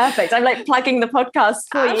go. Perfect. I'm like plugging the podcast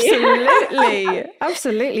for you.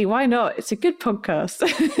 Absolutely. Why not? It's a good podcast.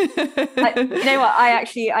 You know what?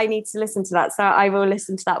 I need to listen to that. So I will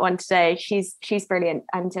listen to that one today. She's brilliant.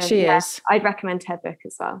 And she is. I'd recommend her book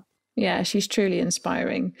as well. Yeah, she's truly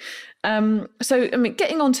inspiring. So, I mean,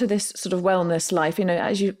 getting onto this sort of wellness life,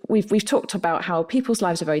 as we've talked about how people's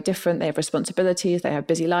lives are very different. They have responsibilities, they have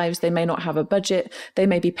busy lives, they may not have a budget, they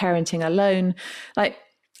may be parenting alone. Like,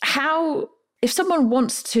 if someone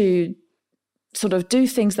wants to sort of do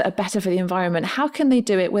things that are better for the environment, how can they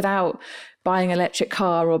do it without buying an electric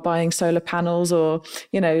car or buying solar panels or,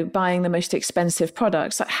 buying the most expensive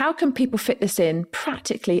products? Like, how can people fit this in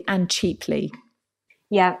practically and cheaply?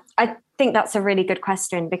 Yeah, I think that's a really good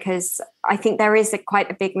question, because I think there is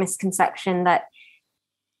quite a big misconception that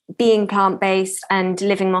being plant-based and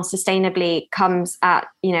living more sustainably comes at,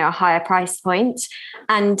 a higher price point.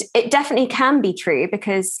 And it definitely can be true,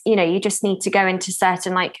 because, you just need to go into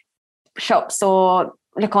certain like shops or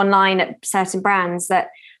look online at certain brands that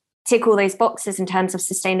tick all those boxes in terms of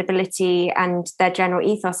sustainability and their general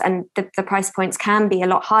ethos, and the price points can be a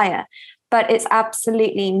lot higher. But it's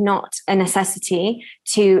absolutely not a necessity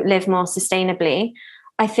to live more sustainably.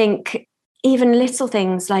 I think even little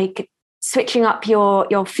things like switching up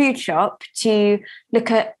your food shop to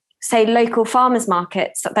look at, say, local farmers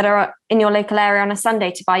markets that are in your local area on a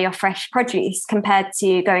Sunday to buy your fresh produce compared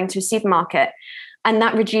to going to a supermarket. And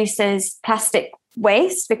that reduces plastic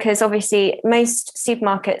waste, because obviously most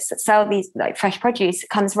supermarkets that sell these like fresh produce, it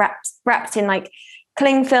comes wrapped in like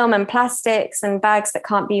cling film and plastics and bags that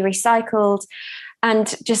can't be recycled.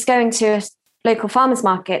 And just going to a local farmers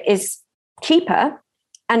market is cheaper,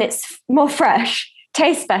 and it's more fresh,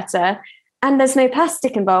 tastes better, and there's no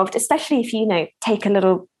plastic involved, especially if you take a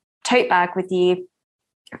little tote bag with you.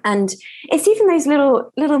 And it's even those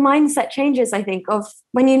little mindset changes, I think, of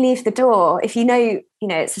when you leave the door, if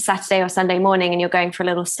it's a Saturday or Sunday morning and you're going for a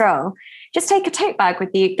little stroll, just take a tote bag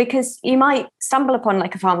with you, because you might stumble upon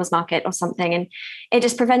like a farmer's market or something, and it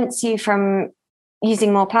just prevents you from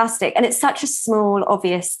using more plastic. And it's such a small,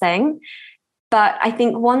 obvious thing. But I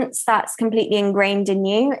think once that's completely ingrained in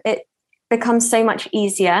you, it becomes so much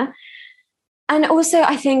easier. And also,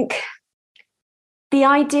 I think the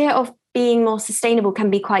idea of being more sustainable can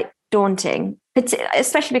be quite daunting,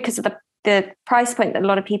 especially because of the price point that a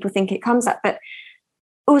lot of people think it comes at. But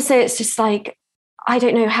also, it's just like, I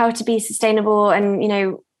don't know how to be sustainable, and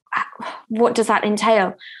what does that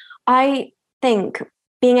entail? I think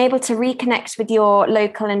being able to reconnect with your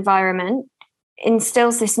local environment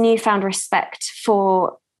instills this newfound respect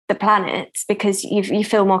for the planet because you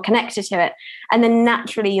feel more connected to it. And then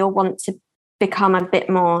naturally you'll want to become a bit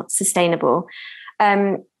more sustainable.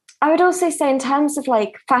 I would also say in terms of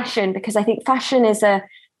like fashion, because I think fashion is a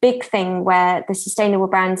big thing where the sustainable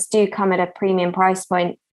brands do come at a premium price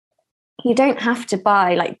point. You don't have to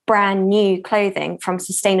buy like brand new clothing from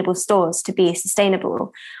sustainable stores to be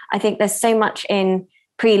sustainable. I think there's so much in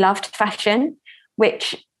pre-loved fashion,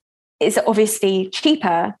 which is obviously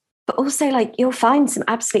cheaper, but also like you'll find some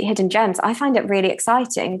absolute hidden gems. I find it really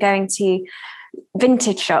exciting going to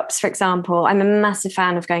vintage shops, for example. I'm a massive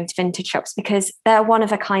fan of going to vintage shops because they're one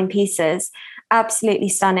of a kind pieces, absolutely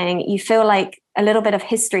stunning. You feel like a little bit of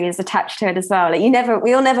history is attached to it as well. Like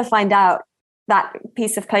we'll never find out that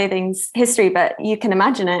piece of clothing's history, but you can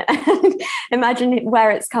imagine it, imagine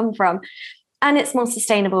where it's come from. And it's more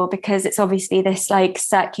sustainable because it's obviously this like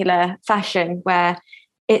circular fashion where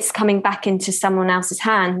it's coming back into someone else's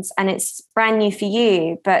hands and it's brand new for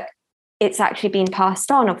you, but it's actually been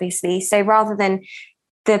passed on, obviously. So rather than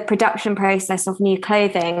the production process of new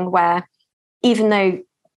clothing, where even though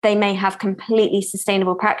they may have completely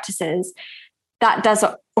sustainable practices, that does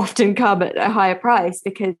often come at a higher price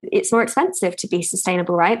because it's more expensive to be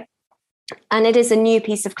sustainable, right? And it is a new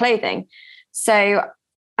piece of clothing. So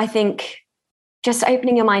I think just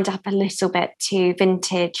opening your mind up a little bit to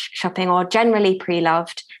vintage shopping or generally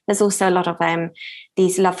pre-loved. There's also a lot of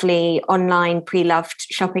these lovely online pre-loved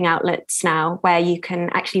shopping outlets now where you can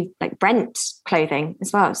actually like rent clothing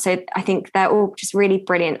as well. So I think they're all just really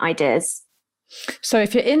brilliant ideas. So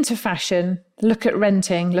if you're into fashion, look at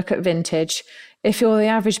renting, look at vintage. If you're the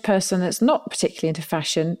average person that's not particularly into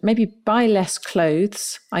fashion, maybe buy less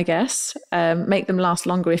clothes, I guess, make them last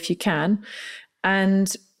longer if you can,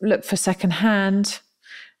 and look for secondhand.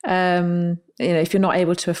 If you're not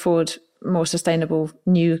able to afford more sustainable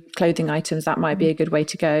new clothing items, that might be a good way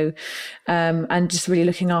to go. And just really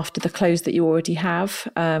looking after the clothes that you already have.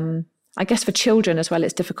 I guess for children as well,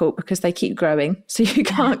 it's difficult because they keep growing. So you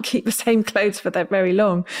can't keep the same clothes for that very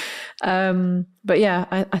long. But yeah,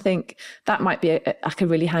 I think that might be a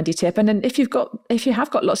really handy tip. And then if you have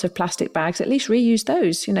got lots of plastic bags, at least reuse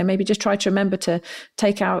those. Maybe just try to remember to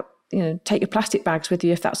take your plastic bags with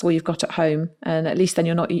you if that's all you've got at home. And at least then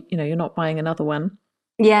you're not buying another one.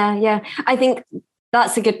 Yeah. I think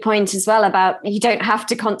that's a good point as well about you don't have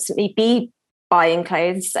to constantly be buying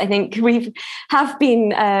clothes. I think we're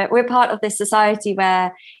part of this society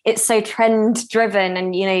where it's so trend driven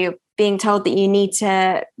and, you're being told that you need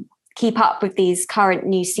to keep up with these current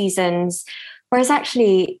new seasons. Whereas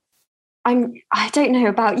actually, I don't know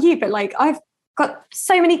about you, but like I've got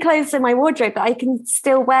so many clothes in my wardrobe that I can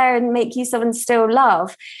still wear and make use of and still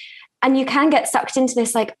love. And you can get sucked into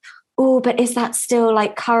this like, oh, but is that still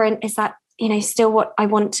like current? Is that, still what I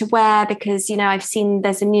want to wear? Because, I've seen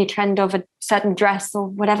there's a new trend of a certain dress or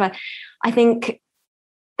whatever. I think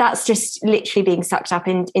that's just literally being sucked up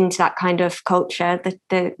into that kind of culture, the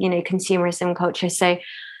consumerism culture. So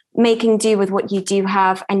making do with what you do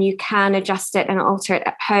have, and you can adjust it and alter it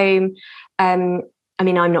at home. I'm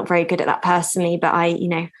not very good at that personally, but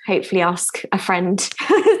I, hopefully ask a friend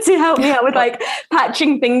to help me out with like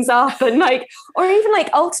patching things up and like, or even like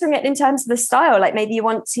altering it in terms of the style. Like maybe you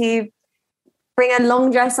want to bring a long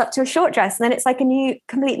dress up to a short dress and then it's like a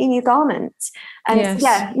completely new garment. And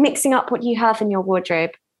mixing up what you have in your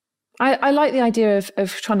wardrobe. I like the idea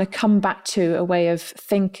of trying to come back to a way of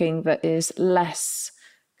thinking that is less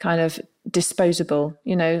kind of disposable,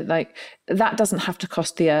 like that doesn't have to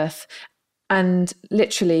cost the earth. And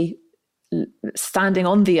literally standing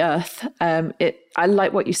on the earth, I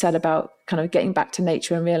like what you said about kind of getting back to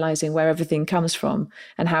nature and realizing where everything comes from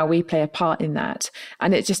and how we play a part in that.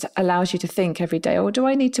 And it just allows you to think every day, oh, do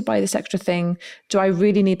I need to buy this extra thing? Do I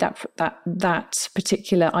really need that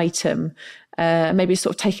particular item? Maybe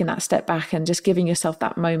sort of taking that step back and just giving yourself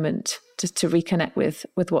that moment to reconnect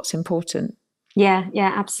with what's important. Yeah,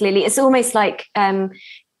 absolutely. It's almost like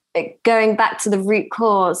going back to the root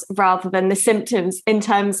cause rather than the symptoms, in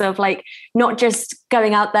terms of like not just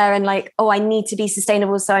going out there and like, oh, I need to be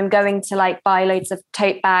sustainable, so I'm going to like buy loads of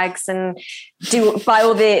tote bags and buy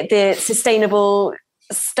all the sustainable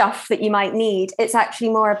stuff that you might need. It's actually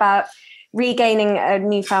more about regaining a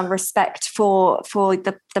newfound respect for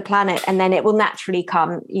the planet, and then it will naturally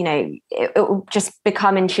come, it will just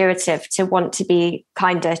become intuitive to want to be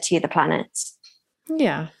kinder to the planet.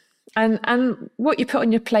 Yeah. And what you put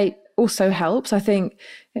on your plate also helps. I think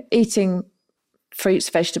eating fruits,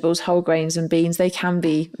 vegetables, whole grains and beans, they can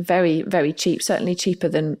be very, very cheap, certainly cheaper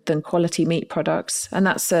than quality meat products. And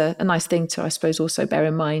that's a nice thing to, I suppose, also bear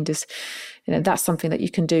in mind is, that's something that you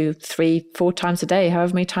can do 3-4 times a day,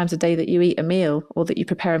 however many times a day that you eat a meal or that you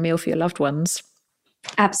prepare a meal for your loved ones.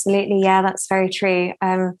 Absolutely. Yeah, that's very true.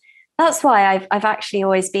 That's why I've actually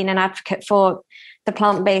always been an advocate for the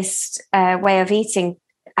plant-based way of eating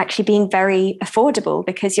actually being very affordable,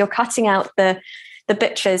 because you're cutting out the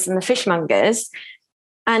butchers and the fishmongers,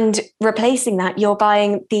 and replacing that, you're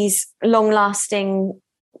buying these long-lasting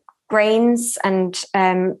grains and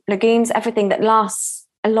legumes, everything that lasts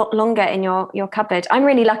a lot longer in your cupboard. I'm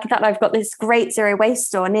really lucky that I've got this great zero waste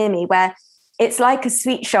store near me where it's like a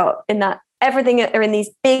sweet shop in that everything are in these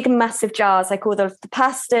big, massive jars, like all the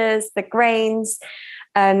pastas, the grains,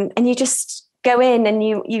 and you just go in and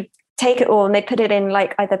you take it all and they put it in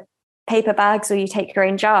like either paper bags or you take your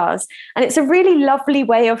own jars. And it's a really lovely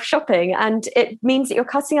way of shopping. And it means that you're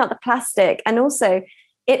cutting out the plastic. And also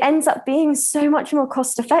it ends up being so much more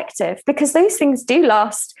cost effective because those things do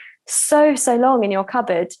last so long in your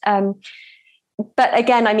cupboard. But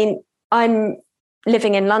again, I mean, I'm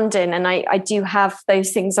living in London and I do have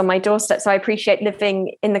those things on my doorstep. So I appreciate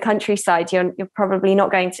living in the countryside. You're probably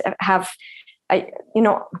not going to have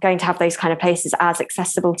those kind of places as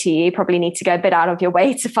accessible to you. You probably need to go a bit out of your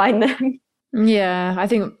way to find them. Yeah, I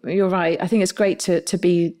think you're right. I think it's great to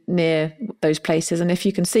be near those places. And if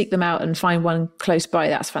you can seek them out and find one close by,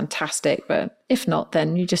 that's fantastic. But if not,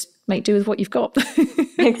 then you just make do with what you've got.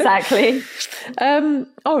 Exactly.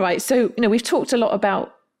 All right. So, we've talked a lot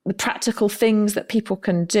about the practical things that people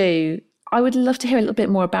can do. I would love to hear a little bit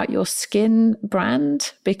more about your skin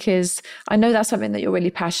brand, because I know that's something that you're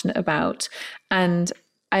really passionate about. And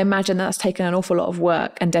I imagine that's taken an awful lot of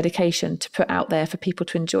work and dedication to put out there for people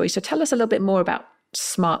to enjoy. So tell us a little bit more about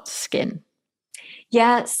Smart Skin.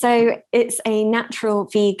 Yeah, so it's a natural,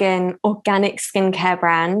 vegan, organic skincare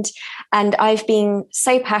brand. And I've been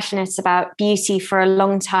so passionate about beauty for a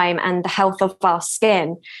long time and the health of our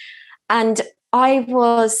skin. And I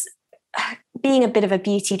was being a bit of a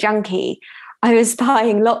beauty junkie. I was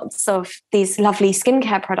buying lots of these lovely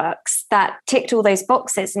skincare products that ticked all those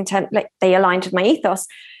boxes in terms, like they aligned with my ethos,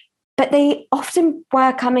 but they often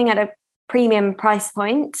were coming at a premium price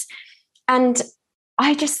point. And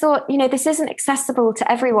I just thought, this isn't accessible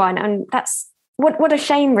to everyone. And that's what a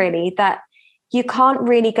shame, really, that you can't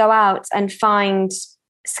really go out and find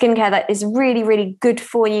skincare that is really, really good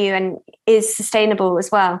for you and is sustainable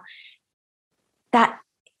as well. That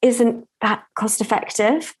isn't that cost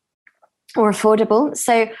effective or affordable.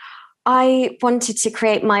 So I wanted to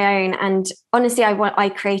create my own. And honestly, I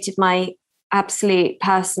created my absolute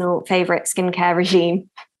personal favorite skincare regime.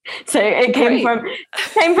 So it came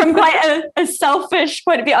from quite a selfish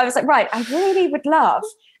point of view. I was like, right, I really would love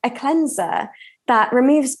a cleanser that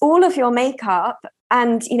removes all of your makeup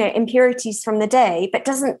and impurities from the day, but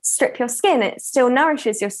doesn't strip your skin. It still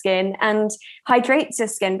nourishes your skin and hydrates your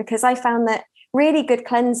skin, because I found that really good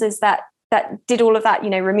cleansers that did all of that,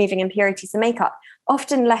 removing impurities and makeup,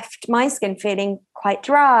 often left my skin feeling quite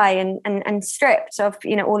dry and stripped of,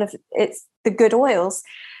 all of the good oils.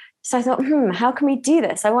 So I thought, how can we do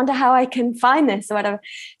this? I wonder how I can find this or whatever.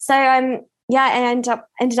 So I ended up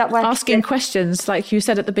working asking questions, like you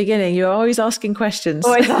said at the beginning. You're always asking questions.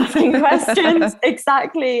 Always asking questions.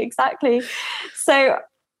 Exactly. So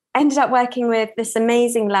I ended up working with this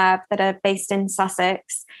amazing lab that are based in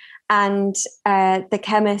Sussex. And the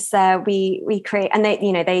chemists there, we create, and their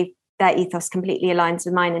ethos completely aligns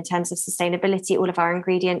with mine in terms of sustainability. All of our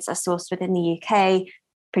ingredients are sourced within the UK,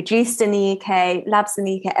 produced in the UK, labs in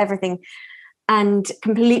the UK, everything, and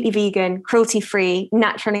completely vegan, cruelty-free,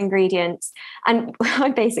 natural ingredients. And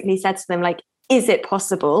I basically said to them, like, is it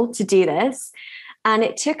possible to do this? And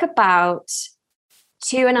it took about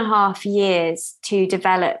 2.5 years to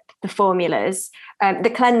develop the formulas.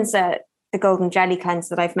 The cleanser, the golden jelly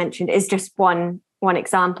cleanser that I've mentioned, is just one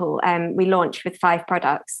example. We launched with 5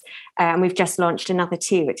 products, and we've just launched another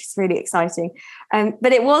 2, which is really exciting.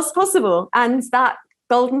 But it was possible, and that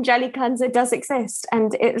golden jelly cleanser does exist.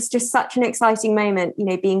 And it was just such an exciting moment,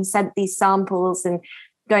 being sent these samples and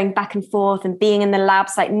going back and forth and being in the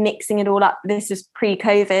labs, like mixing it all up. This was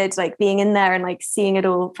pre-COVID, like being in there and like seeing it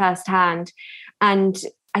all firsthand. And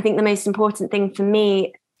I think the most important thing for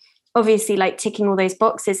me, obviously, like ticking all those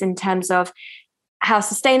boxes in terms of how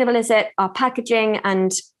sustainable is it, our packaging,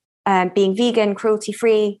 and being vegan,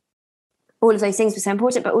 cruelty-free, all of those things were so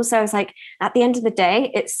important. But also I was like, at the end of the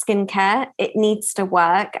day, it's skincare. It needs to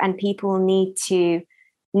work and people need to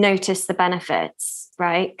notice the benefits,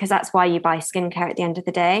 right? Because that's why you buy skincare at the end of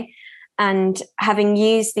the day. And having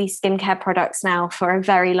used these skincare products now for a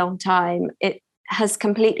very long time, it has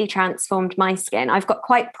completely transformed my skin. I've got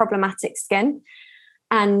quite problematic skin,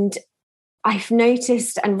 and I've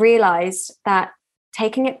noticed and realized that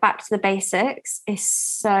taking it back to the basics is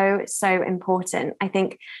so, so important. I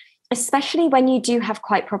think, especially when you do have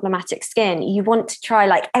quite problematic skin, you want to try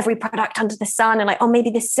like every product under the sun and like, oh, maybe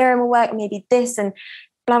this serum will work, maybe this, and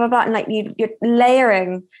blah, blah, blah. And like you're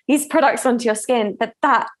layering these products onto your skin, but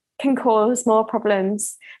that can cause more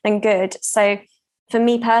problems than good. So for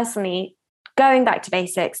me personally, going back to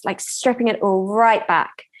basics, like stripping it all right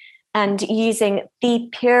back and using the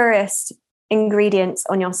purest ingredients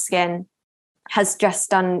on your skin has just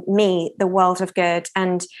done me the world of good.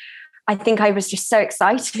 And I think I was just so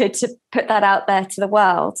excited to put that out there to the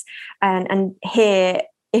world and hear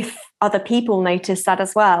if other people notice that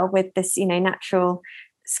as well with this, natural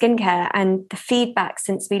skincare. And the feedback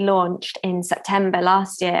since we launched in September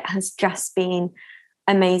last year has just been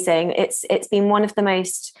amazing. It's been one of the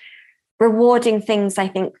most rewarding things I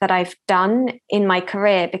think that I've done in my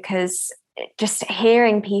career, because just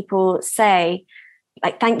hearing people say,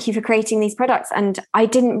 like, thank you for creating these products. And I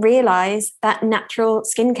didn't realize that natural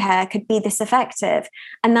skincare could be this effective.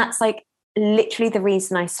 And that's like literally the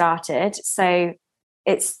reason I started. So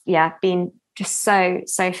it's, been just so,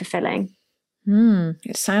 so fulfilling.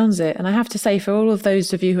 It sounds it. And I have to say, for all of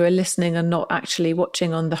those of you who are listening and not actually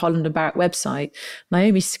watching on the Holland & Barrett website,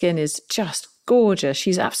 Niomi's skin is just gorgeous.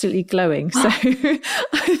 She's absolutely glowing. So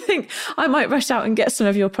I think I might rush out and get some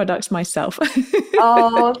of your products myself.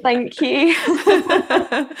 Oh, thank you.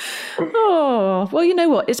 Oh, well, you know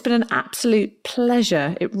what? It's been an absolute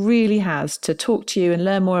pleasure. It really has, to talk to you and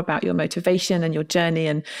learn more about your motivation and your journey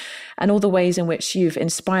and all the ways in which you've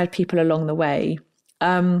inspired people along the way.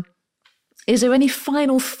 Is there any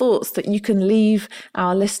final thoughts that you can leave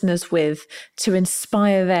our listeners with to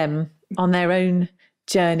inspire them on their own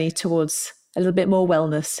journey towards a little bit more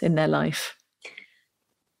wellness in their life?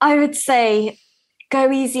 I would say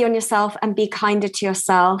go easy on yourself and be kinder to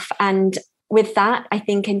yourself. And with that, I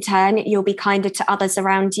think in turn, you'll be kinder to others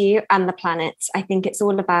around you and the planet. I think it's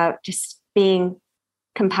all about just being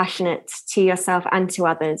compassionate to yourself and to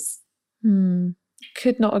others.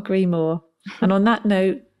 Could not agree more. And on that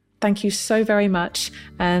note, thank you so very much.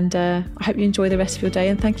 And I hope you enjoy the rest of your day.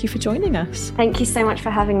 And thank you for joining us. Thank you so much for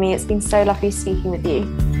having me. It's been so lovely speaking with you.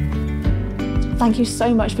 Thank you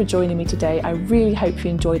so much for joining me today. I really hope you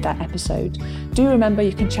enjoyed that episode. Do remember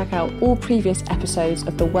you can check out all previous episodes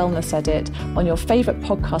of The Wellness Edit on your favourite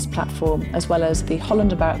podcast platform, as well as the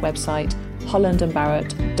Holland & Barrett website,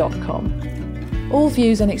 hollandandbarrett.com. All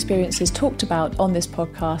views and experiences talked about on this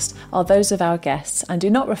podcast are those of our guests and do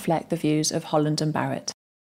not reflect the views of Holland & Barrett.